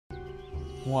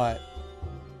What?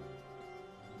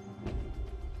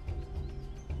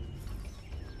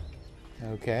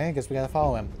 Okay, I guess we gotta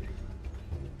follow him.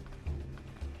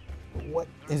 What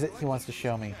is it he wants to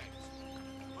show me?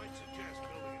 Might suggest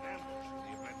building an ambush in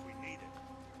the event we need it.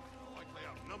 They'll likely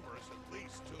outnumber us at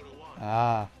least 2 to 1.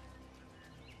 Ah.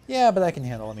 Yeah, but I can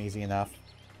handle him easy enough.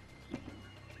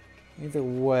 Either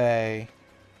way.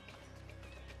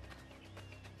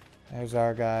 There's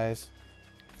our guys.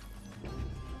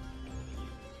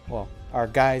 Well, our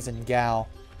guys and gal.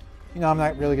 You know, I'm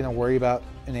not really going to worry about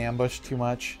an ambush too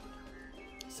much.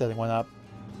 Setting one up.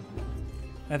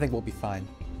 I think we'll be fine.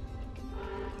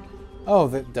 Oh,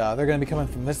 duh, they're going to be coming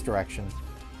from this direction.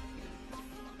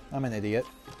 I'm an idiot.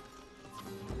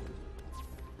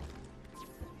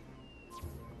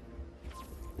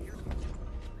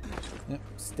 Yep,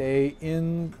 stay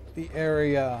in the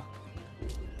area.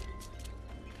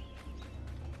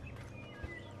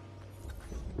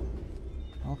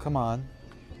 Oh, come on.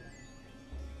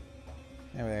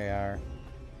 There they are.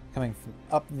 Coming from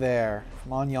up there.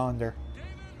 From on yonder.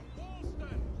 David Woolston,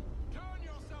 turn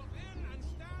yourself in and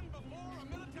stand before a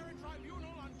military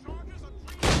tribunal on charges of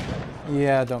treason.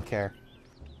 Yeah, don't care.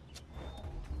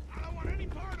 I don't want any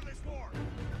part of this war.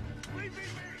 Leave me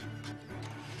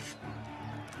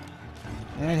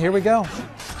be. And here we go.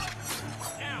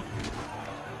 Now.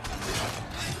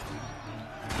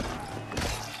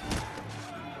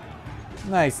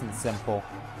 Nice and simple.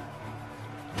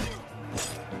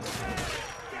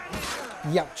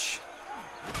 Youch.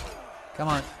 Come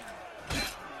on.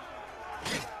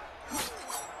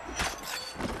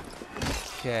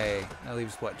 Okay, that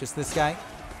leaves what? Just this guy?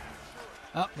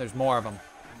 Oh, there's more of them.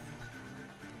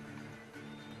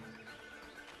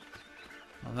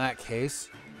 In that case,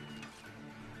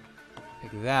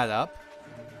 pick that up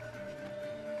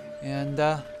and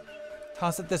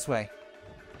toss it this way.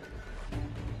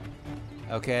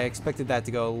 Okay, I expected that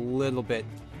to go a little bit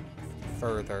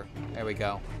further. There we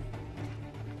go.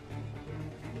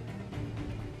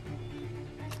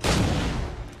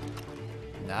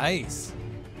 Nice.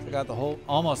 I got the whole,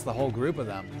 almost the whole group of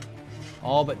them.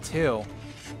 All but 2.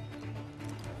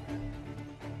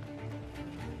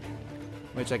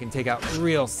 Which I can take out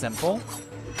real simple.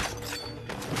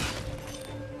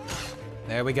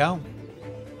 There we go.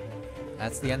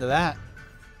 That's the end of that.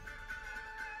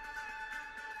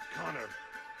 Connor,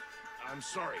 I'm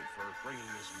sorry for bringing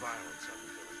this violence on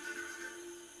the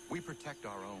village. We protect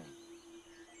our own.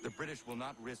 The British will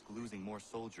not risk losing more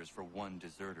soldiers for one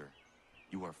deserter.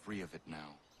 You are free of it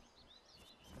now.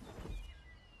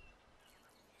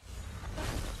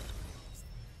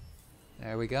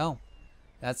 There we go.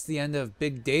 That's the end of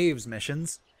Big Dave's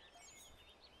missions.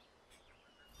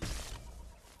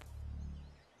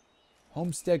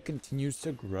 Homestead continues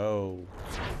to grow.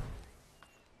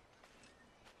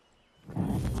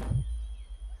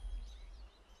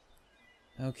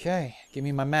 Okay, give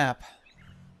me my map.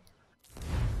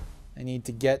 I need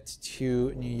to get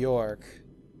to New York.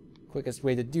 Quickest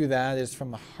way to do that is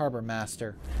from the Harbor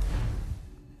Master.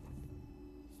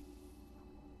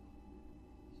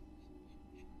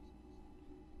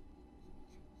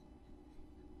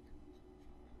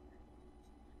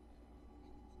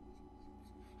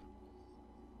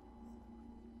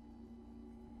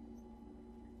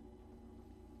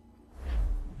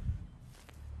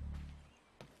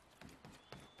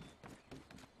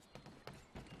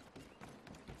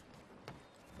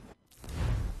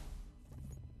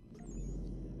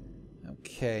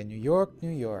 Okay, New York, New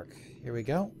York. Here we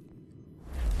go.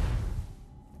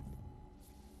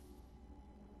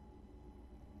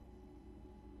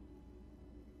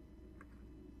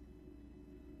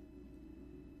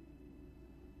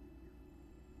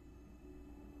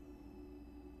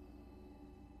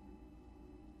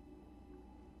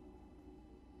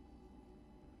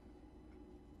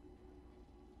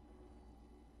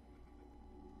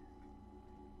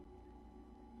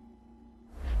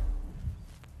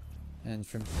 And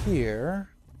from here,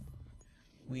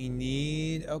 we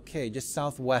need, okay, just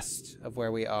southwest of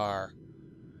where we are.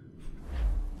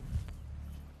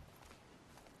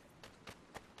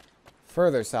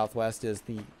 Further southwest is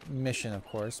the mission, of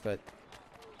course, but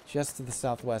just to the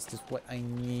southwest is what I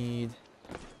need.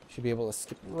 Should be able to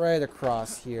skip right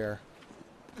across here.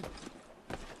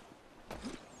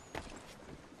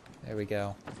 There we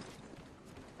go.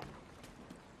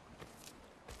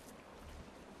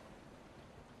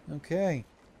 Okay.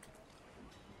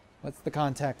 What's the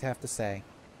contact have to say?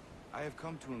 I have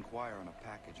come to inquire on a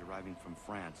package arriving from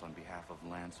France on behalf of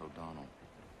Lance O'Donnell.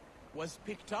 Was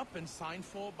picked up and signed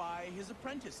for by his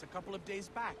apprentice a couple of days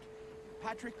back,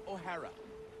 Patrick O'Hara.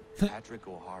 Patrick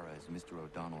O'Hara is Mr.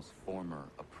 O'Donnell's former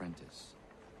apprentice.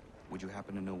 Would you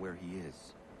happen to know where he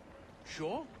is?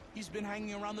 Sure, he's been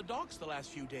hanging around the docks the last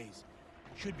few days.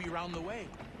 Should be round the way.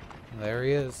 There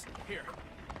he is. Here,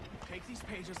 take these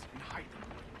pages and hide them.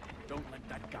 Don't let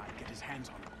that guy get his hands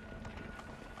on them.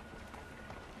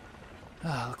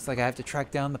 Ah, looks like I have to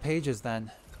track down the pages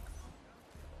then.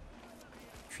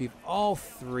 Retrieve all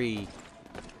 3.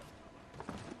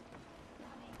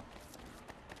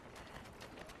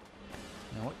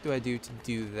 Now what do I do to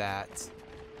do that?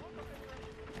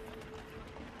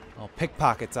 Well,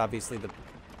 pickpocket's obviously the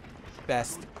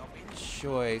best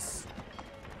choice.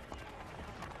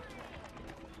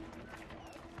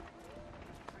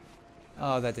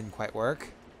 Oh, that didn't quite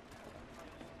work.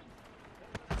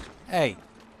 Hey,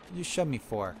 what you shove me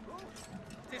for?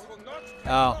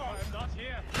 Oh,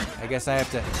 I guess I have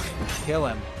to kill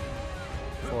him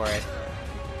for it.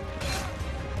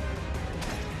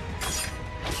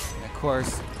 And of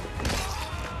course,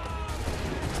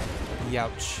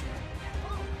 youch.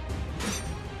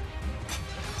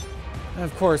 And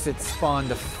of course, it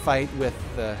spawned a fight with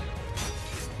the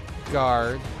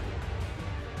guard.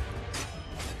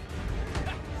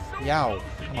 Yow,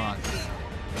 come on.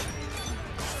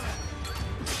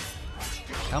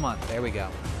 Come on, there we go.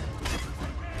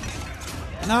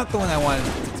 Not the one I wanted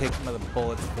to take some of the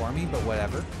bullets for me, but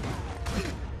whatever.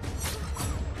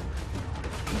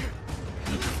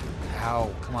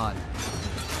 Ow, come on.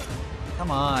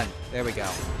 Come on, there we go.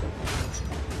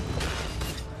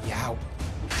 Yow.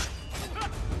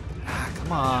 Ah,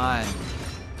 come on.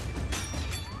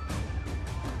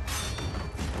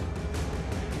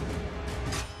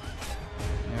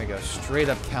 There we go, straight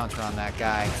up counter on that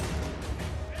guy.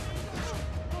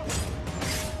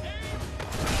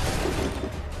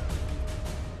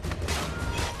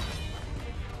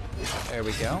 There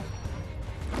we go.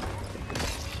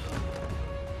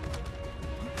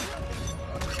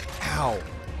 Ow.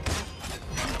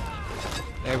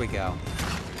 There we go.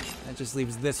 That just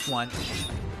leaves this one.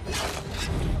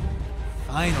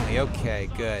 Finally, okay,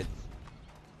 good.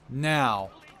 Now,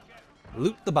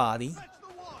 loot the body.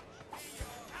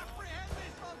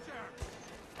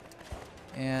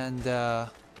 And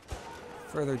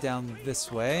further down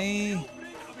this way.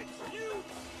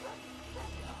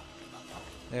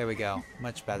 There we go.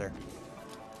 Much better.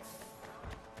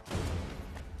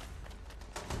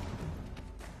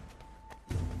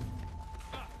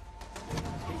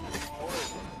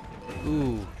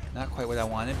 Ooh, not quite what I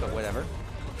wanted, but whatever.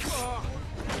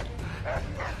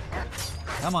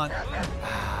 Come on.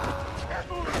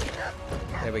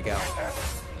 There we go.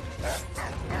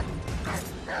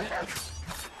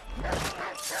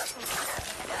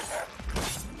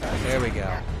 There we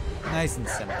go. Nice and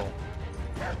simple.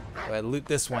 Go ahead, loot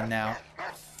this one now.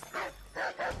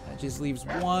 That just leaves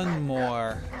one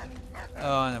more.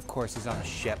 Oh, and of course he's on a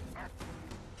ship.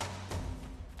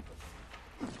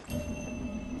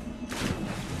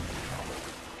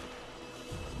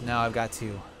 Now I've got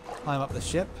to climb up the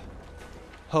ship.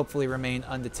 Hopefully remain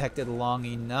undetected long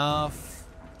enough.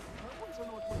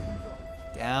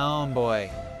 Down, boy.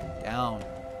 Down.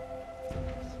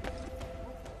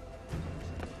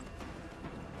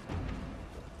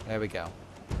 There we go.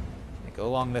 Go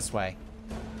along this way.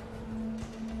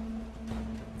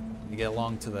 You get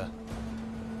along to the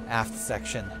aft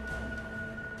section.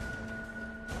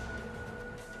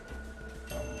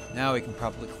 Now we can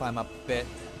probably climb up a bit.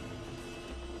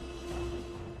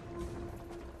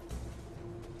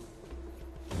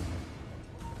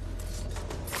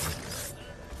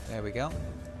 There we go.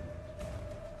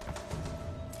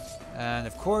 And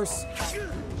of course,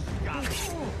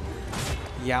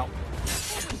 yow.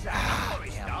 Ah,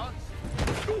 damn.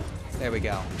 There we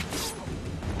go.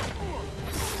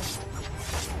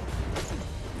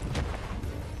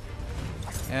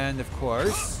 And of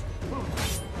course,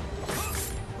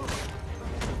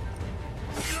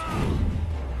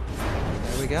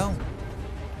 there we go.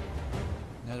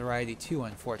 Notoriety 2,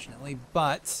 unfortunately,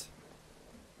 but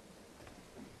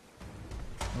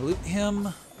loot him.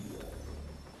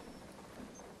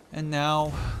 And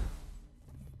now,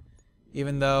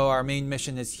 even though our main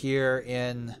mission is here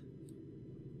in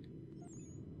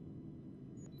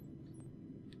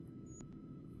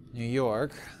New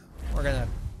York, we're gonna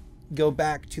go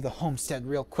back to the homestead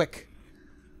real quick.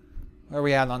 Where are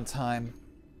we at on time?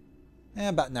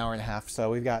 About an hour and a half, so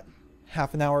we've got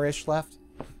half an hour-ish left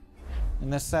in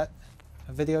this set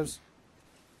of videos.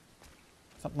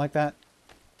 Something like that.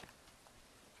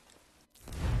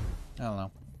 I don't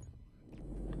know.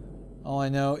 All I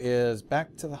know is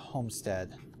back to the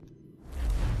homestead.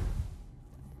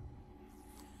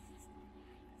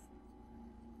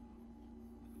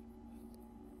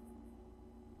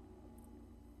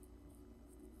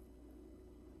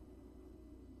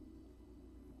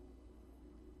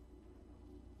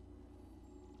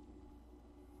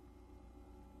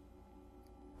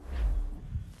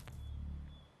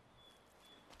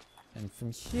 And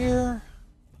from here,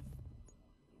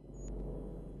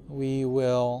 we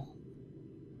will,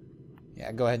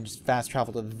 yeah, go ahead and just fast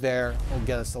travel to there. It'll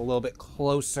get us a little bit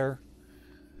closer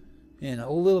in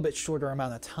a little bit shorter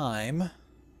amount of time.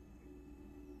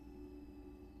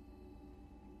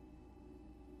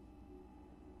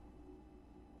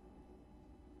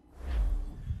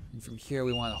 And from here,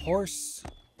 we want a horse.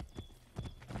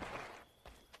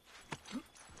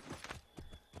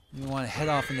 We want to head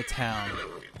off into town.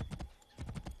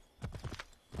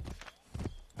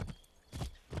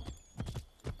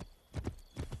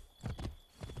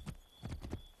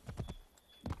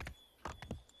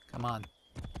 Come on.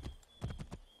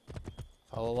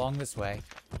 Follow along this way.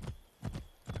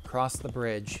 Across the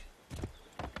bridge.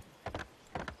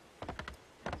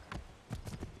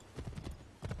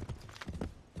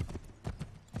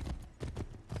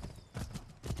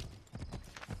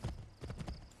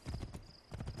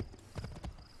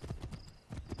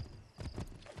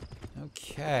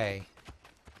 Okay.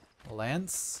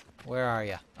 Lance, where are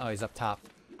you? Oh, he's up top.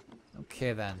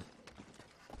 Okay, then.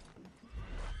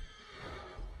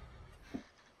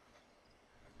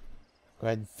 Go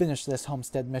ahead and finish this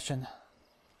homestead mission.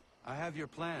 I have your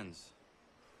plans.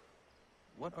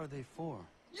 What are they for?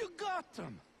 You got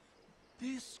them!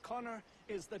 This, Connor,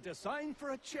 is the design for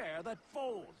a chair that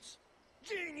folds.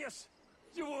 Genius!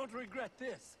 You won't regret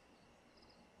this.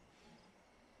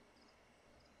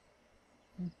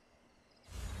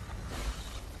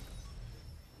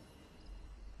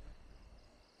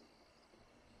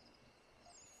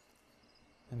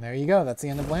 And there you go. That's the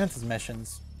end of Lance's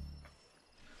missions.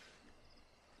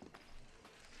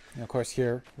 And of course,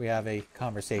 here we have a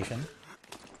conversation.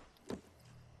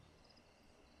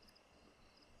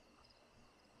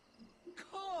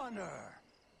 Connor!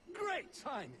 Great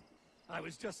timing. I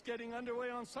was just getting underway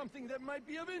on something that might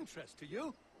be of interest to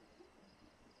you.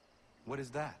 What is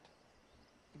that?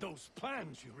 Those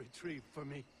plans you retrieved for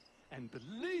me. And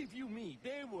believe you me,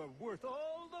 they were worth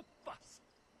all the fuss.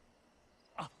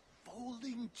 A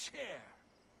folding chair.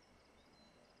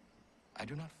 I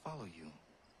do not follow you.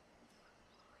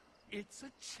 It's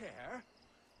a chair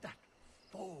that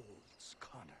folds,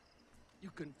 Connor. You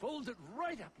can fold it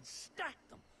right up and stack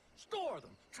them, store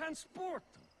them, transport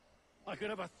them. I could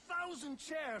have 1,000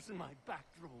 chairs in my back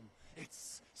room.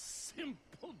 It's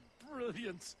simple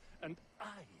brilliance, and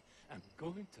I am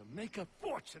going to make a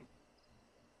fortune.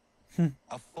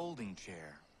 A folding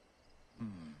chair.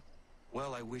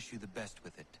 Well, I wish you the best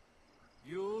with it.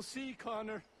 You'll see,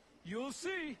 Connor. You'll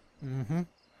see. Mm-hmm.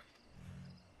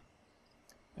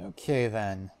 Okay,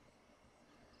 then.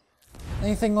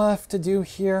 Anything left to do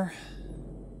here?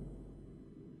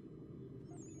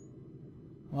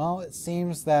 Well, it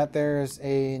seems that there's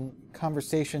a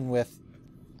conversation with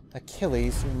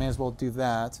Achilles, so we may as well do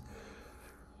that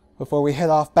before we head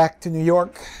off back to New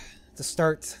York to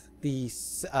start the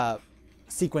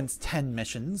Sequence 10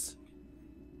 missions.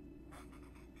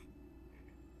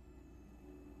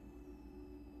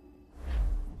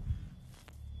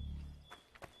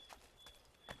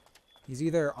 He's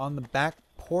either on the back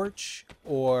porch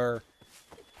or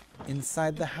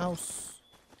inside the house.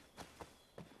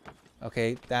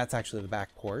 Okay, that's actually the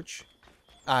back porch.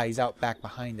 Ah, he's out back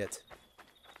behind it.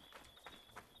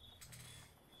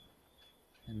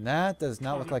 And that does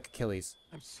not look like Achilles.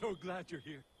 I'm so glad you're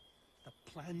here. The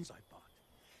plans I bought,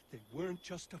 they weren't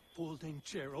just a folding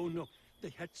chair. Oh no,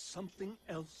 they had something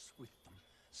else with them.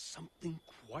 Something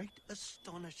quite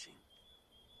astonishing.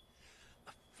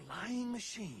 A flying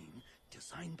machine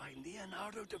designed by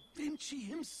Leonardo da Vinci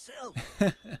himself.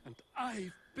 And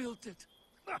I've built it.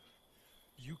 Ah,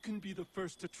 you can be the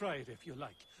first to try it if you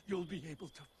like. You'll be able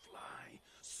to fly,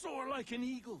 soar like an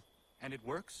eagle. And it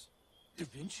works? Da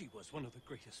Vinci was one of the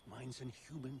greatest minds in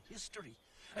human history.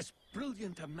 As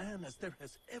brilliant a man as there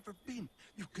has ever been.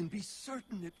 You can be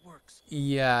certain it works.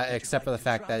 Yeah, except for the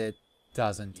fact that it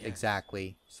doesn't Yes.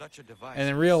 exactly. Such a device. And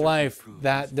in would real certainly life, prove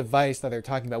that useful. device that they're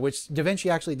talking about, which Da Vinci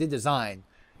actually did design,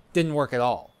 didn't work at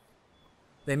all.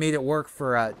 They made it work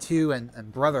for 2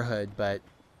 and Brotherhood, but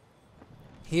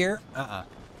here,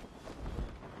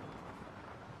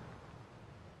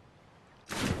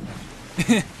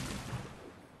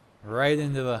 right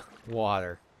into the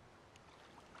water.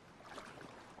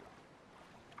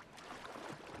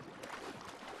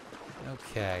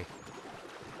 Okay.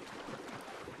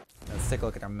 Let's take a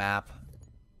look at our map.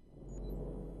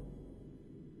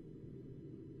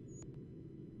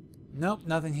 Nope,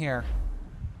 nothing here.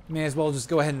 May as well just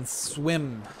go ahead and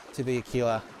swim to the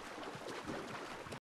Aquila.